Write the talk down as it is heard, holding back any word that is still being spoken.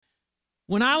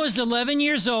When I was 11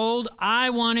 years old, I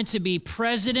wanted to be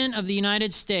president of the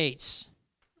United States.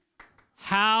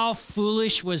 How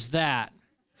foolish was that?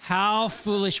 How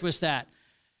foolish was that?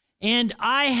 And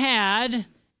I had,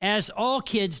 as all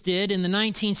kids did in the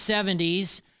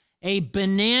 1970s, a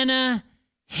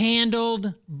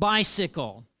banana-handled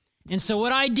bicycle. And so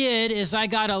what I did is I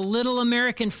got a little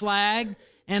American flag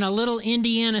and a little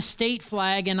Indiana state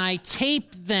flag, and I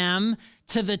taped them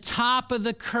to the top of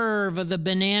the curve of the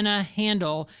banana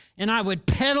handle, and I would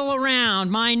pedal around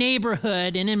my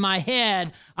neighborhood, and in my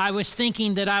head, I was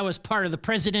thinking that I was part of the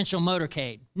presidential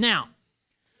motorcade. Now,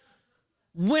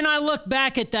 when I look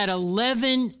back at that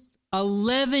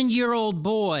 11-year-old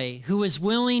boy who was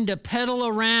willing to pedal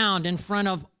around in front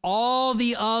of all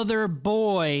the other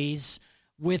boys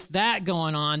with that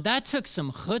going on, that took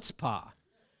some chutzpah.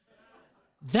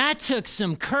 That took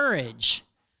some courage.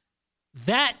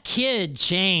 That kid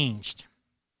changed.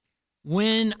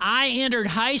 When I entered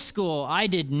high school, I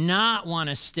did not want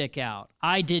to stick out.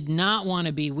 I did not want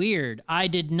to be weird. I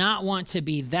did not want to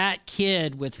be that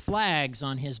kid with flags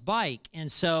on his bike.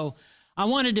 And so I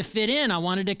wanted to fit in. I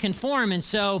wanted to conform. And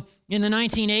so in the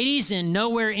 1980s in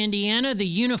Nowhere, Indiana, the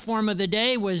uniform of the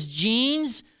day was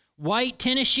jeans, white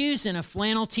tennis shoes, and a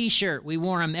flannel t-shirt. We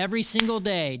wore them every single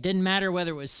day. Didn't matter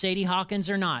whether it was Sadie Hawkins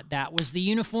or not. That was the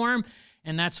uniform.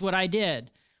 And that's what I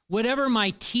did. Whatever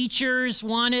my teachers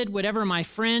wanted, whatever my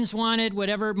friends wanted,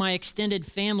 whatever my extended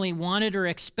family wanted or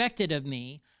expected of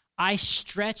me, I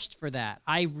stretched for that.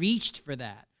 I reached for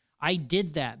that. I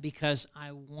did that because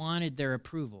I wanted their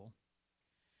approval.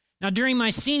 Now, during my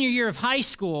senior year of high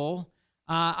school,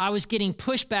 I was getting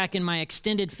pushback in my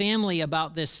extended family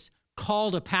about this call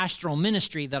to pastoral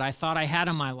ministry that I thought I had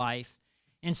in my life.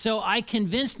 And so I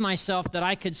convinced myself that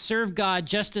I could serve God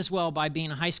just as well by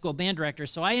being a high school band director.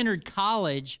 So I entered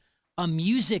college a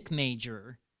music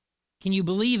major. Can you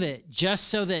believe it? Just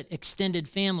so that extended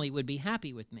family would be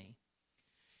happy with me.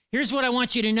 Here's what I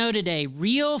want you to know today.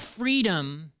 Real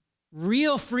freedom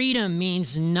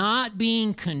means not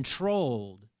being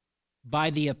controlled by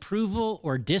the approval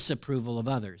or disapproval of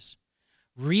others.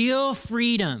 Real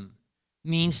freedom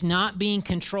means not being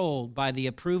controlled by the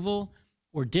approval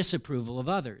or disapproval of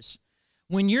others.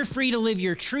 When you're free to live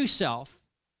your true self,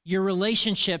 your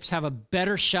relationships have a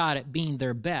better shot at being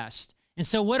their best. And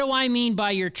so what do I mean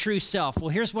by your true self? Well,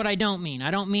 here's what I don't mean.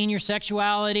 I don't mean your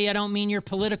sexuality. I don't mean your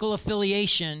political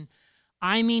affiliation.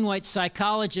 I mean what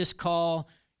psychologists call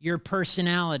your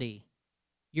personality,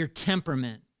 your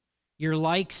temperament, your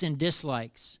likes and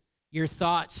dislikes, your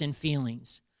thoughts and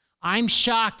feelings. I'm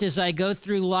shocked as I go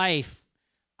through life.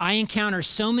 I encounter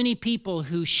so many people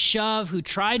who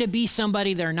try to be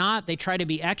somebody they're not. They try to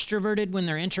be extroverted when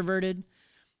they're introverted.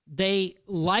 They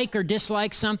like or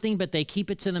dislike something, but they keep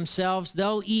it to themselves.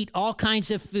 They'll eat all kinds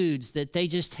of foods that they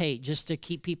just hate just to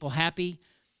keep people happy.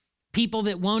 People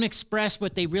that won't express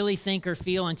what they really think or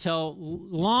feel until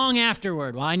long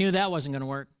afterward. Well, I knew that wasn't going to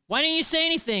work. Why didn't you say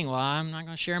anything? Well, I'm not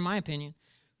going to share my opinion,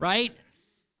 right?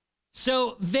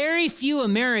 So very few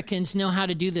Americans know how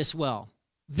to do this well.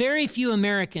 Very few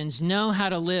Americans know how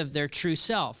to live their true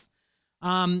self.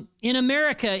 In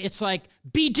America, it's like,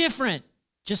 be different,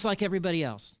 just like everybody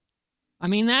else. I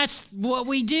mean, that's what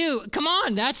we do. Come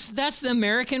on, that's the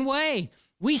American way.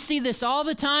 We see this all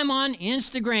the time on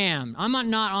Instagram. I'm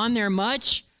not on there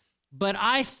much, but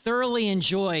I thoroughly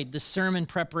enjoyed the sermon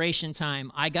preparation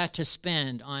time I got to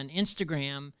spend on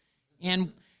Instagram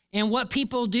and what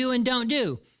people do and don't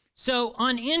do. So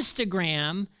on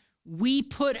Instagram, we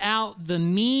put out the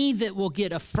me that will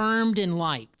get affirmed and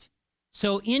liked.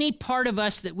 So any part of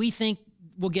us that we think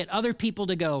will get other people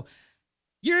to go,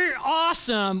 you're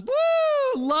awesome,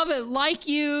 woo, love it, like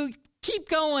you, keep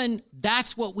going.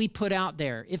 That's what we put out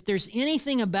there. If there's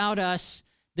anything about us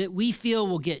that we feel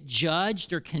will get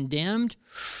judged or condemned,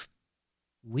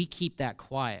 we keep that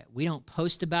quiet. We don't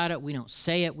post about it. We don't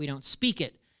say it. We don't speak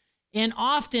it. And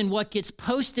often what gets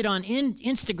posted on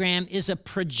Instagram is a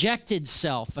projected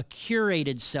self, a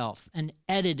curated self, an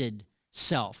edited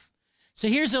self. So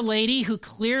here's a lady who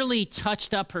clearly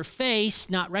touched up her face,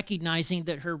 not recognizing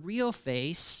that her real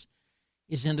face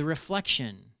is in the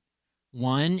reflection.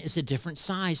 One is a different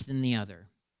size than the other.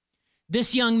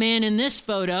 This young man in this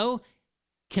photo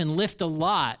can lift a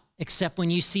lot, except when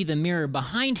you see the mirror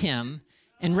behind him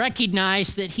and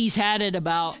recognize that he's had it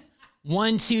about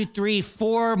 1, 2, 3,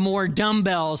 4 more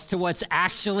dumbbells to what's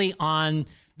actually on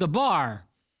the bar.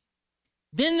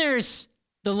 Then there's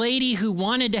the lady who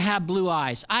wanted to have blue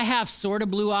eyes. I have sort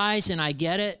of blue eyes and I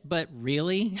get it, but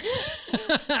really?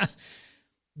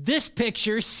 This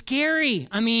picture's scary.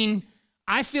 I mean,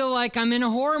 I feel like I'm in a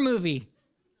horror movie.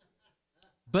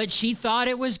 But she thought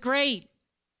it was great.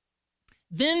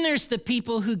 Then there's the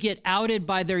people who get outed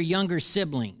by their younger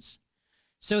siblings.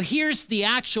 So here's the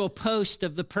actual post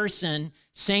of the person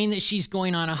saying that she's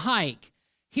going on a hike.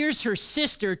 Here's her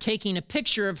sister taking a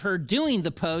picture of her doing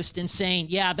the post and saying,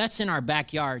 yeah, that's in our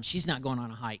backyard. She's not going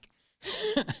on a hike.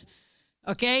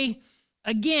 Okay?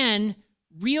 Again,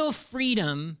 real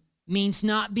freedom means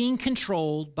not being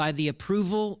controlled by the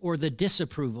approval or the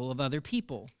disapproval of other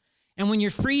people. And when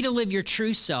you're free to live your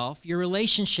true self, your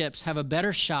relationships have a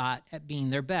better shot at being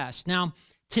their best. Now,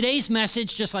 today's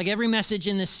message, just like every message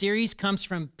in this series, comes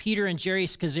from Peter and Jerry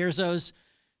Scazzerzo's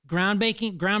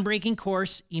groundbreaking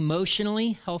course,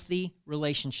 Emotionally Healthy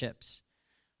Relationships.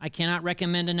 I cannot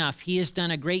recommend enough. He has done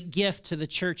a great gift to the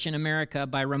church in America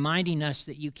by reminding us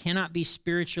that you cannot be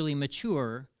spiritually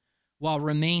mature while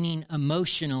remaining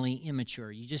emotionally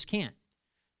immature. You just can't.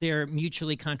 They're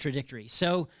mutually contradictory.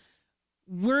 So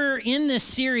we're in this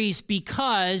series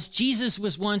because Jesus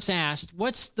was once asked,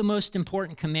 what's the most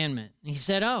important commandment? And he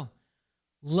said,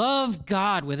 love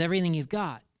God with everything you've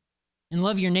got and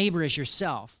love your neighbor as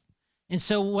yourself. And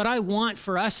so what I want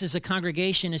for us as a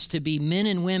congregation is to be men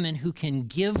and women who can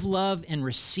give love and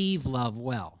receive love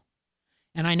well.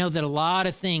 And I know that a lot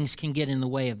of things can get in the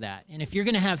way of that. And if you're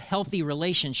going to have healthy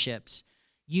relationships,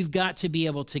 you've got to be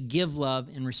able to give love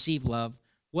and receive love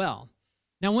well.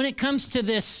 Now, when it comes to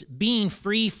this being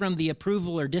free from the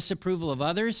approval or disapproval of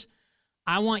others,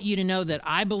 I want you to know that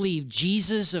I believe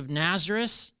Jesus of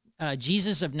Nazareth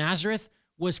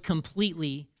was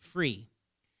completely free.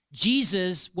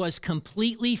 Jesus was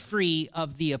completely free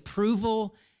of the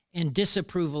approval and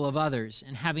disapproval of others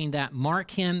and having that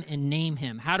mark him and name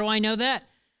him. How do I know that?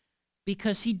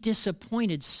 Because he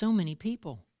disappointed so many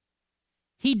people.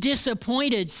 He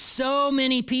disappointed so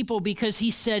many people because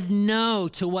he said no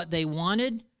to what they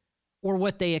wanted or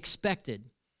what they expected.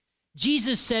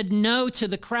 Jesus said no to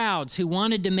the crowds who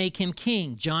wanted to make him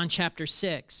king, John chapter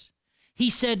 6. He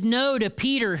said no to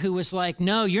Peter, who was like,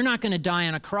 no, you're not going to die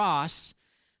on a cross,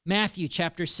 Matthew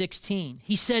chapter 16.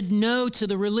 He said no to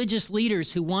the religious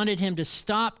leaders who wanted him to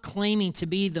stop claiming to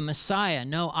be the Messiah.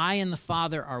 No, I and the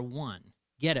Father are one.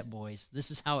 Get it, boys. This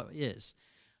is how it is.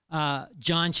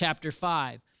 John chapter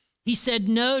 5. He said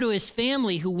no to his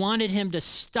family who wanted him to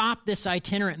stop this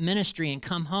itinerant ministry and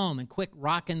come home and quit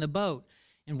rocking the boat.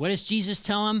 And what does Jesus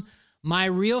tell him? My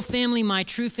real family, my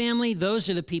true family, those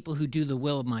are the people who do the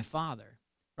will of my Father,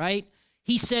 right?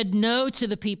 He said no to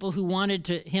the people who wanted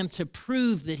him to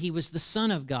prove that he was the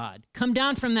Son of God. Come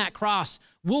down from that cross.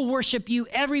 We'll worship you.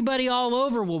 Everybody all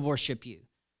over will worship you.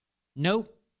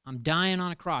 Nope, I'm dying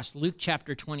on a cross. Luke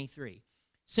chapter 23.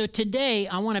 So today,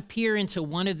 I want to peer into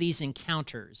one of these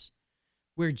encounters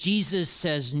where Jesus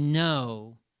says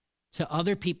no to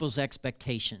other people's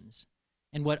expectations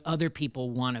and what other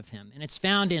people want of him. And it's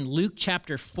found in Luke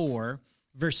chapter 4,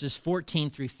 verses 14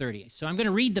 through 30. So I'm going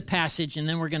to read the passage, and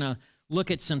then we're going to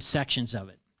look at some sections of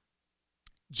it.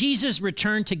 Jesus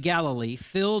returned to Galilee,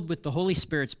 filled with the Holy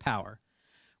Spirit's power.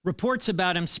 Reports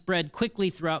about him spread quickly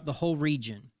throughout the whole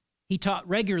region. He taught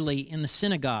regularly in the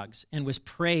synagogues and was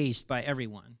praised by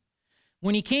everyone.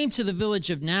 When he came to the village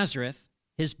of Nazareth,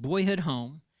 his boyhood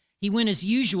home, he went as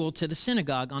usual to the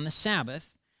synagogue on the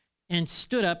Sabbath and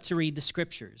stood up to read the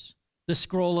scriptures. The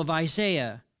scroll of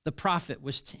Isaiah, the prophet,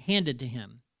 was handed to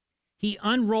him. He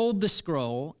unrolled the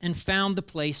scroll and found the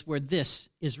place where this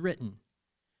is written: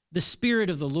 The Spirit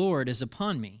of the Lord is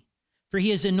upon me, for he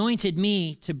has anointed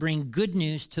me to bring good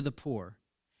news to the poor.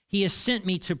 He has sent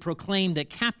me to proclaim that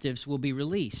captives will be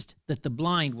released, that the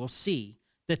blind will see,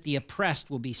 that the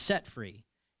oppressed will be set free,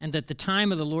 and that the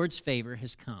time of the Lord's favor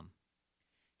has come.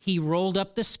 He rolled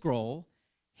up the scroll,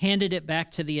 handed it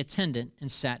back to the attendant,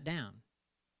 and sat down.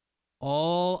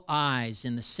 All eyes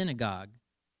in the synagogue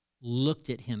looked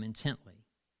at him intently.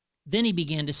 Then he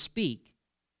began to speak.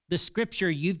 The scripture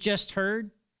you've just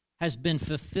heard has been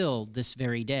fulfilled this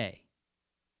very day.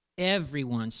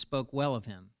 Everyone spoke well of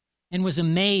him and was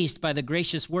amazed by the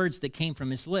gracious words that came from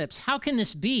his lips. How can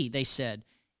this be? They said.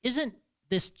 Isn't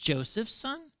this Joseph's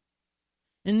son?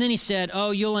 And then he said,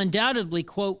 you'll undoubtedly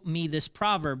quote me this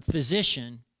proverb,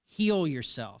 physician, heal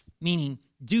yourself, meaning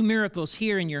do miracles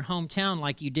here in your hometown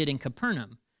like you did in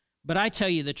Capernaum. But I tell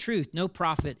you the truth, no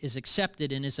prophet is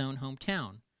accepted in his own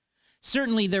hometown.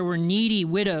 Certainly there were needy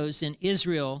widows in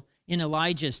Israel in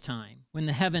Elijah's time, when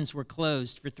the heavens were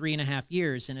closed for 3.5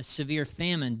 years and a severe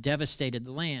famine devastated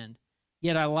the land.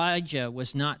 Yet Elijah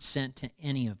was not sent to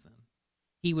any of them.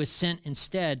 He was sent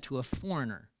instead to a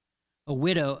foreigner, a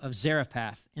widow of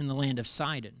Zarephath in the land of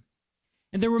Sidon.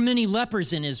 And there were many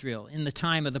lepers in Israel in the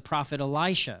time of the prophet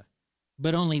Elisha,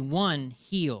 but only one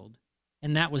healed,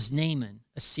 and that was Naaman,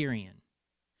 a Syrian.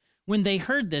 When they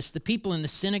heard this, the people in the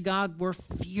synagogue were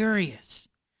furious.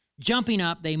 Jumping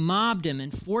up, they mobbed him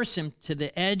and forced him to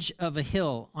the edge of a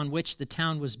hill on which the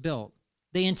town was built.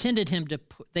 They intended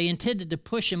to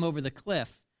push him over the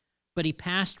cliff, but he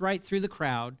passed right through the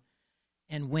crowd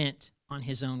and went on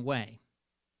his own way.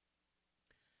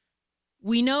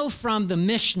 We know from the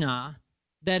Mishnah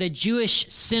that a Jewish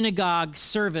synagogue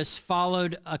service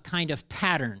followed a kind of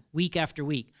pattern week after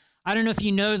week. I don't know if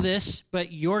you know this,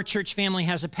 but your church family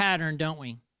has a pattern, don't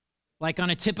we? Like on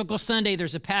a typical Sunday,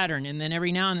 there's a pattern, and then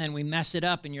every now and then we mess it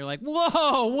up, and you're like,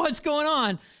 whoa, what's going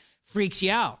on? Freaks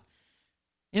you out.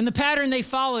 And the pattern they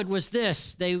followed was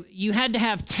this. You had to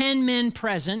have 10 men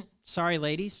present. Sorry,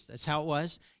 ladies, that's how it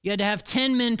was. You had to have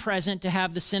 10 men present to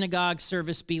have the synagogue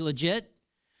service be legit.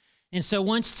 And so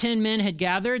once 10 men had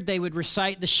gathered, they would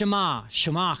recite the Shema.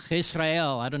 Shema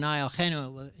Yisrael, Adonai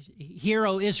Elchenu. Hear,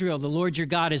 O Israel, the Lord your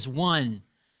God is one.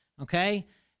 Okay?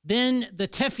 Then the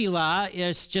tefillah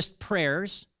is just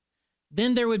prayers.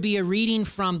 Then there would be a reading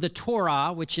from the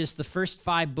Torah, which is the first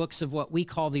 5 books of what we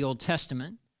call the Old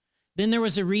Testament. Then there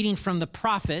was a reading from the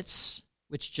prophets,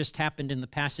 which just happened in the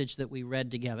passage that we read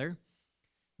together.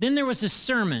 Then there was a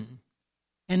sermon,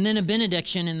 and then a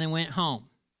benediction, and then went home.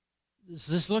 Does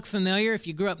this look familiar if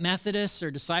you grew up Methodist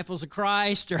or Disciples of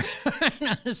Christ? Or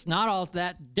it's not all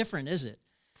that different, is it?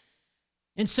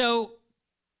 And so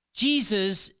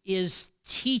Jesus is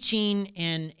teaching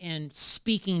and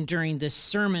speaking during this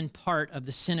sermon part of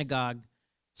the synagogue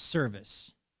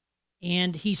service.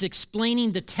 And he's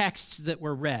explaining the texts that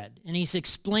were read, and he's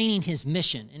explaining his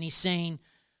mission, and he's saying,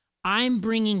 I'm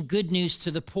bringing good news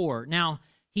to the poor. Now,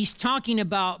 he's talking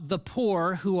about the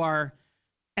poor who are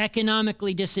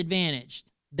economically disadvantaged.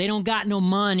 They don't got no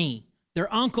money.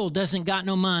 Their uncle doesn't got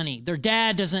no money. Their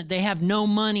dad doesn't, they have no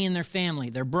money in their family.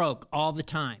 They're broke all the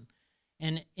time.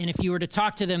 And if you were to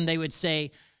talk to them, they would say,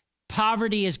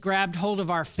 poverty has grabbed hold of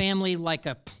our family like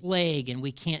a plague and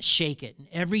we can't shake it. And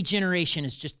every generation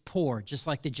is just poor, just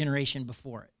like the generation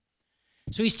before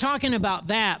it. So he's talking about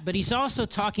that, but he's also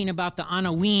talking about the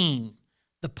anawim,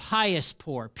 the pious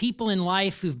poor, people in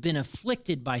life who've been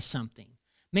afflicted by something.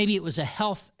 Maybe it was a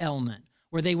health ailment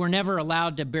where they were never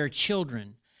allowed to bear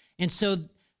children. And so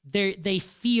they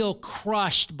feel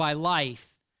crushed by life,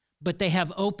 but they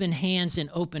have open hands and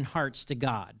open hearts to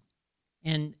God.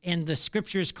 And the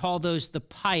scriptures call those the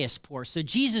pious poor. So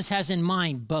Jesus has in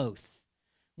mind both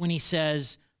when he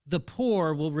says the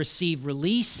poor will receive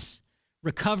release,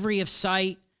 recovery of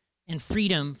sight, and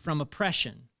freedom from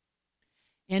oppression.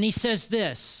 And he says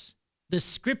this, the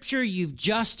scripture you've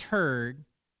just heard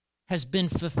has been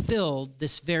fulfilled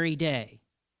this very day.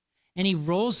 And he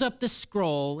rolls up the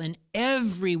scroll, and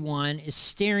everyone is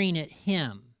staring at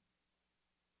him.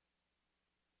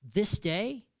 This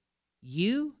day,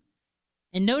 you?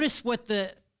 And notice what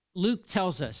the Luke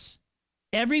tells us.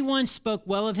 Everyone spoke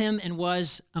well of him and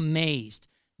was amazed.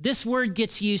 This word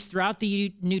gets used throughout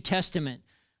the New Testament.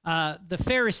 The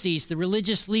Pharisees, the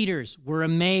religious leaders, were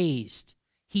amazed.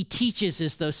 He teaches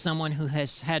as though someone who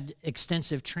has had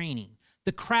extensive training.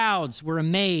 The crowds were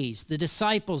amazed. The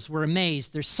disciples were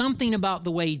amazed. There's something about the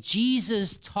way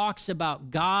Jesus talks about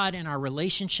God and our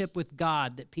relationship with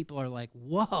God that people are like,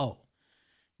 whoa,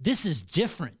 this is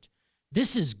different.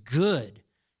 This is good.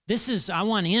 I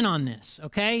want in on this,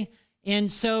 okay?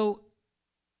 And so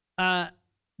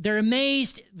they're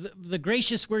amazed, the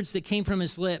gracious words that came from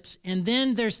his lips. And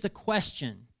then there's the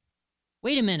question,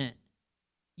 wait a minute,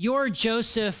 you're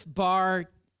Jesus Bar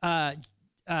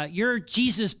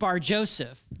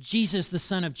Joseph, Jesus the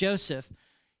son of Joseph.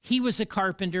 He was a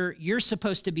carpenter. You're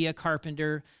supposed to be a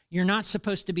carpenter. You're not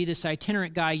supposed to be this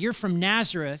itinerant guy. You're from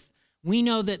Nazareth. We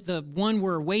know that the one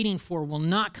we're waiting for will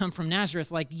not come from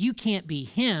Nazareth. Like, you can't be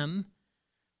him.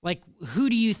 Like, who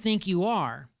do you think you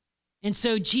are? And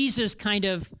so Jesus kind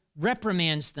of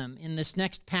reprimands them in this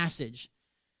next passage.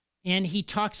 And he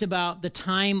talks about the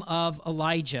time of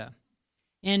Elijah.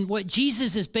 And what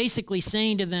Jesus is basically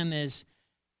saying to them is,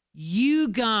 you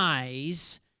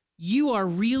guys, you are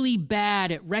really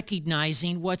bad at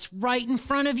recognizing what's right in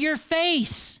front of your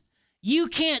face. You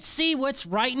can't see what's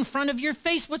right in front of your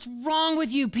face. What's wrong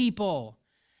with you people?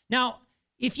 Now,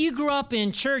 if you grew up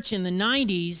in church in the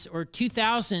 90s or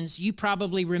 2000s, you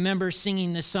probably remember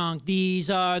singing the song, "These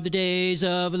are the days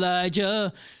of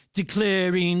Elijah,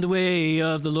 declaring the way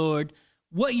of the Lord."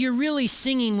 What you're really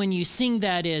singing when you sing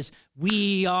that is,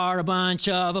 we are a bunch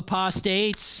of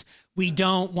apostates. We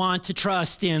don't want to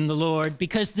trust in the Lord.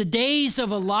 Because the days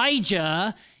of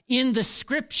Elijah in the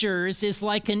scriptures is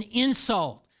like an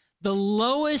insult. The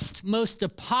lowest, most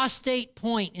apostate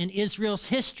point in Israel's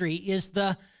history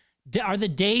are the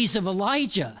days of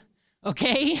Elijah,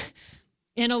 okay?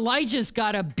 And Elijah's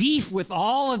got a beef with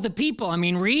all of the people. I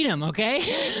mean, read them, okay?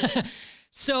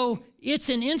 So it's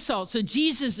an insult. So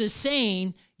Jesus is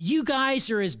saying, you guys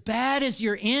are as bad as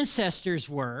your ancestors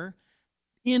were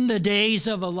in the days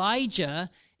of Elijah.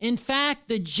 In fact,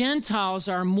 the Gentiles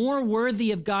are more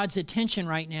worthy of God's attention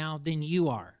right now than you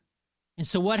are. And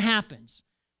so what happens?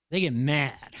 They get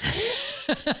mad.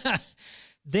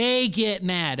 They get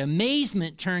mad.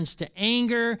 Amazement turns to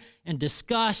anger and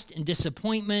disgust and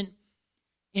disappointment.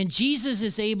 And Jesus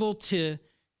is able to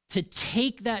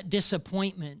take that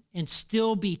disappointment and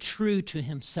still be true to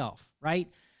himself, right?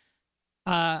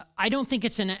 I don't think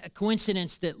it's a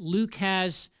coincidence that Luke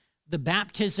has the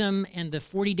baptism and the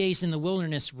 40 days in the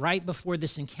wilderness right before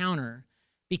this encounter,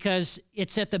 because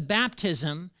it's at the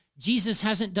baptism. Jesus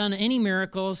hasn't done any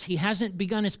miracles. He hasn't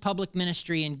begun his public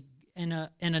ministry, and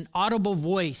an audible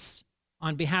voice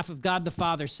on behalf of God the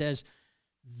Father says,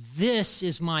 "This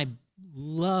is my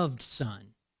loved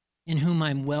Son, in whom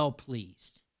I'm well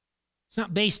pleased." It's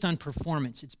not based on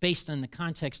performance. It's based on the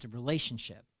context of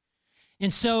relationship.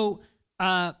 And so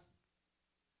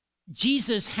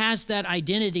Jesus has that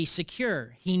identity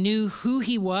secure. He knew who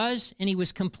he was, and he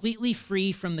was completely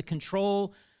free from the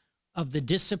control of the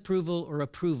disapproval or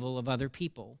approval of other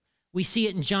people. We see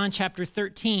it in John chapter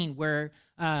 13, where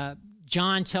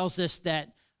John tells us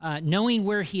that knowing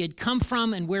where he had come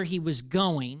from and where he was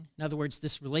going, in other words,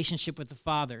 this relationship with the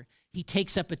Father, he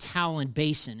takes up a towel and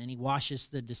basin and he washes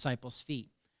the disciples' feet.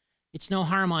 It's no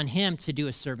harm on him to do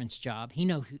a servant's job. He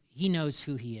knows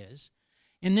who he is.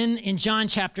 And then in John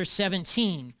chapter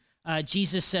 17,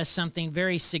 Jesus says something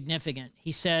very significant.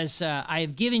 He says, I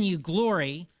have given you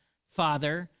glory,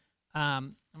 Father.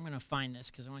 I'm going to find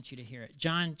this because I want you to hear it.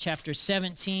 John chapter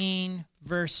 17,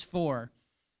 verse 4.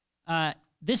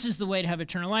 This is the way to have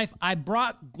eternal life. I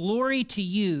brought glory to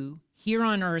you here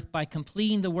on earth by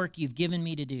completing the work you've given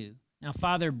me to do. Now,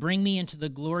 Father, bring me into the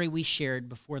glory we shared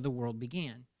before the world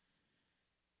began.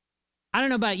 I don't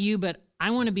know about you, but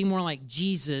I want to be more like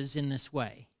Jesus in this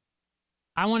way.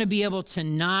 I want to be able to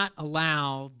not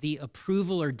allow the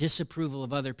approval or disapproval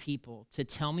of other people to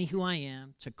tell me who I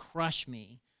am, to crush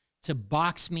me, to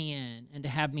box me in, and to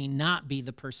have me not be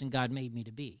the person God made me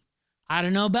to be. I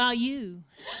don't know about you,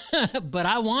 but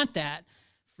I want that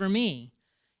for me.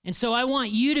 And so I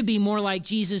want you to be more like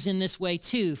Jesus in this way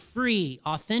too, free,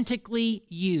 authentically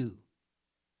you,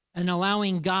 and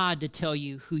allowing God to tell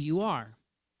you who you are.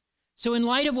 So in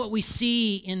light of what we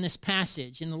see in this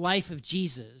passage, in the life of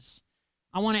Jesus,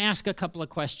 I want to ask a couple of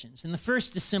questions. And the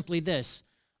first is simply this: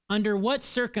 under what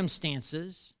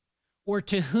circumstances or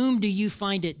to whom do you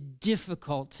find it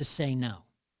difficult to say no?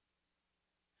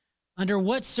 Under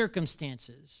what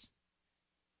circumstances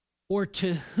or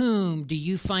to whom do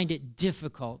you find it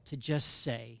difficult to just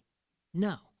say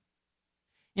no?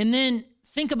 And then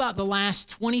think about the last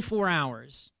 24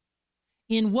 hours.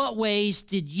 In what ways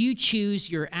did you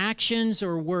choose your actions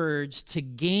or words to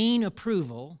gain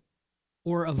approval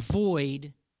or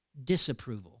avoid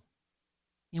disapproval?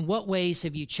 In what ways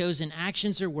have you chosen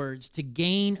actions or words to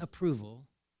gain approval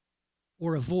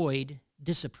or avoid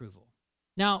disapproval?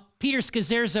 Now, Peter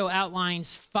Scazzerzo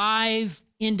outlines 5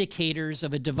 indicators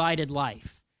of a divided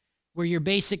life, where you're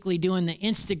basically doing the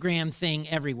Instagram thing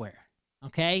everywhere,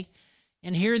 okay?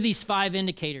 And here are these 5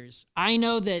 indicators. I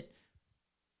know that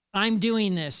I'm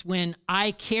doing this when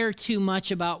I care too much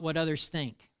about what others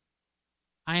think.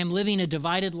 I am living a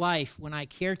divided life when I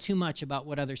care too much about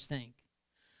what others think.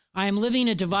 I am living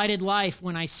a divided life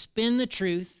when I spin the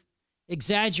truth,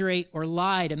 exaggerate, or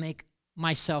lie to make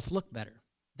myself look better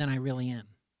than I really am.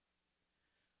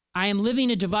 I am living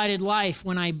a divided life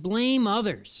when I blame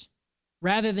others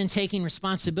rather than taking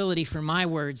responsibility for my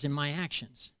words and my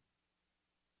actions.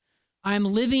 I am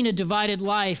living a divided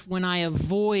life when I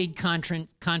avoid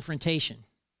confrontation.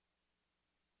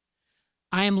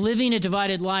 I am living a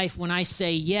divided life when I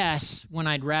say yes when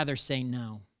I'd rather say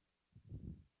no.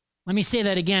 Let me say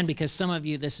that again, because some of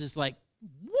you, this is like,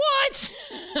 what?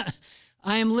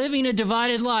 I am living a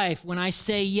divided life when I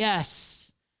say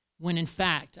yes when in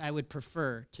fact I would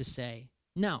prefer to say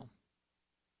no.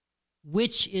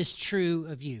 Which is true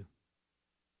of you?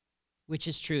 Which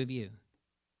is true of you?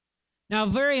 Now, a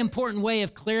very important way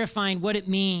of clarifying what it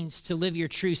means to live your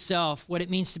true self, what it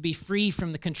means to be free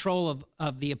from the control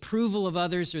of the approval of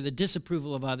others or the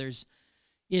disapproval of others,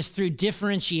 is through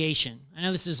differentiation. I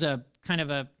know this is a kind of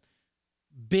a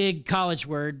big college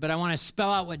word, but I want to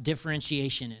spell out what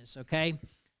differentiation is, okay?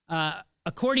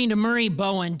 According to Murray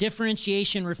Bowen,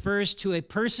 differentiation refers to a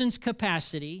person's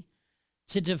capacity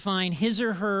to define his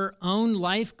or her own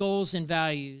life goals and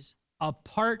values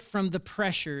apart from the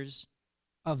pressures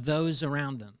of those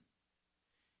around them.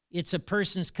 It's a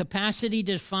person's capacity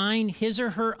to define his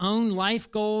or her own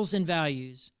life goals and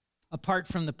values apart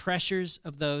from the pressures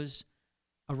of those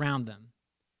around them.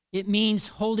 It means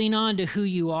holding on to who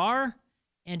you are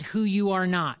and who you are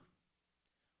not.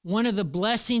 One of the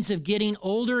blessings of getting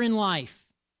older in life,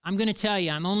 I'm going to tell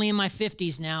you, I'm only in my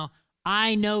 50s now.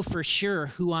 I know for sure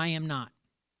who I am not.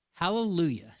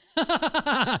 Hallelujah.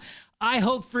 I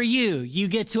hope for you, you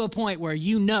get to a point where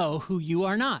you know who you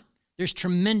are not. There's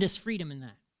tremendous freedom in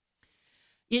that.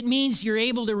 It means you're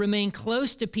able to remain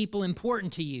close to people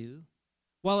important to you,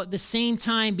 while at the same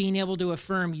time being able to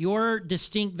affirm your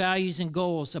distinct values and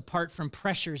goals apart from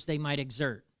pressures they might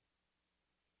exert.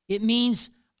 It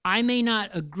means I may not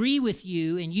agree with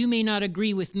you and you may not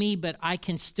agree with me, but I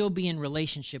can still be in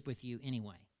relationship with you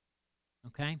anyway.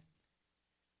 Okay?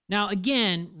 Now,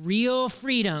 again, real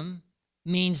freedom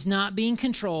means not being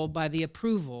controlled by the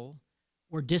approval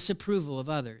or disapproval of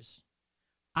others.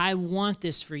 I want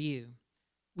this for you.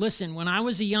 Listen, when I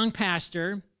was a young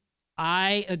pastor,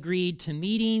 I agreed to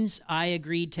meetings. I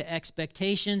agreed to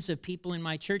expectations of people in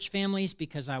my church families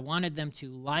because I wanted them to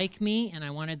like me and I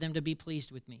wanted them to be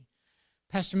pleased with me.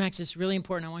 Pastor Max, it's really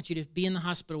important. I want you to be in the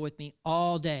hospital with me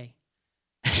all day.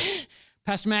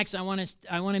 Pastor Max, I want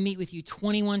to meet with you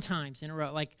 21 times in a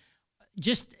row.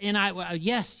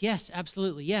 Yes,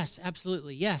 absolutely. Yes,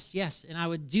 absolutely. Yes. And I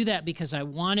would do that because I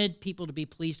wanted people to be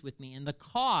pleased with me. And the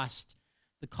cost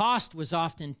was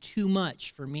often too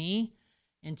much for me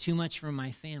and too much for my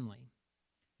family.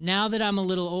 Now that I'm a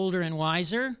little older and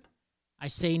wiser, I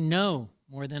say no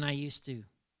more than I used to.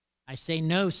 I say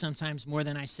no sometimes more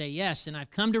than I say yes. And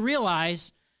I've come to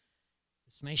realize,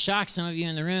 this may shock some of you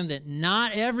in the room, that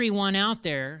not everyone out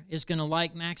there is going to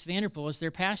like Max Vanderpool as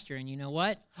their pastor. And you know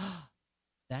what?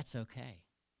 That's okay.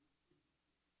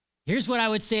 Here's what I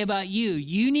would say about you.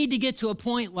 You need to get to a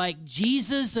point like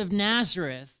Jesus of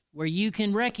Nazareth where you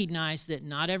can recognize that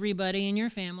not everybody in your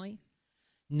family,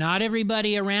 not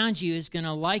everybody around you is going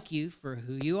to like you for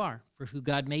who you are, for who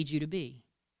God made you to be.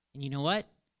 And you know what?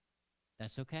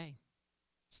 That's okay.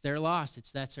 It's their loss.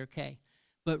 That's okay.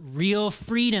 But real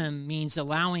freedom means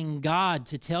allowing God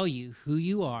to tell you who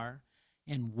you are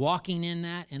and walking in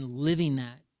that and living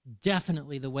that,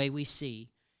 definitely the way we see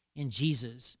in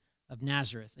Jesus of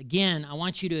Nazareth. Again, I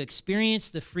want you to experience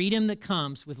the freedom that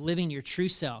comes with living your true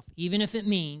self, even if it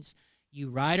means you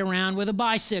ride around with a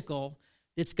bicycle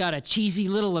that's got a cheesy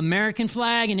little American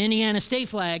flag and Indiana State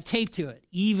flag taped to it,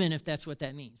 even if that's what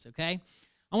that means, okay?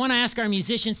 I want to ask our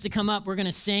musicians to come up. We're going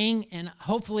to sing, and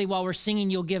hopefully while we're singing,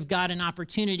 you'll give God an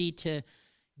opportunity to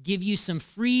give you some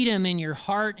freedom in your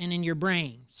heart and in your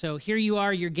brain. So here you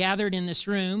are, you're gathered in this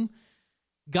room.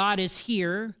 God is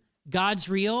here. God's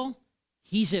real.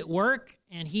 He's at work,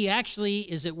 and he actually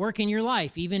is at work in your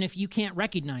life, even if you can't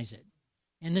recognize it.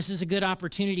 And this is a good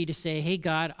opportunity to say, hey,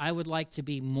 God, I would like to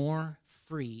be more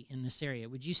free in this area.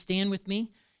 Would you stand with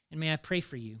me? And may I pray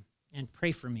for you and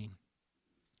pray for me.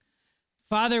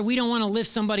 Father, we don't want to live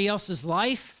somebody else's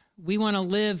life. We want to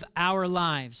live our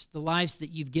lives, the lives that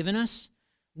you've given us.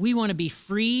 We want to be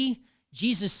free.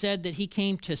 Jesus said that he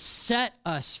came to set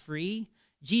us free.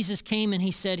 Jesus came and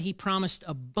he said he promised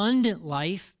abundant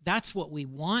life. That's what we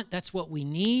want. That's what we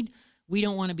need. We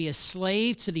don't want to be a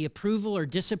slave to the approval or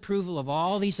disapproval of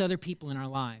all these other people in our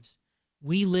lives.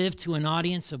 We live to an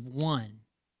audience of one,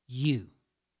 you.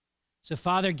 So,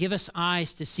 Father, give us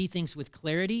eyes to see things with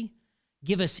clarity.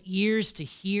 Give us ears to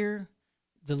hear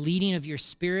the leading of your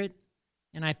Spirit.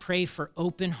 And I pray for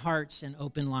open hearts and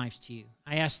open lives to you.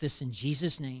 I ask this in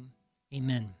Jesus' name.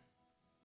 Amen.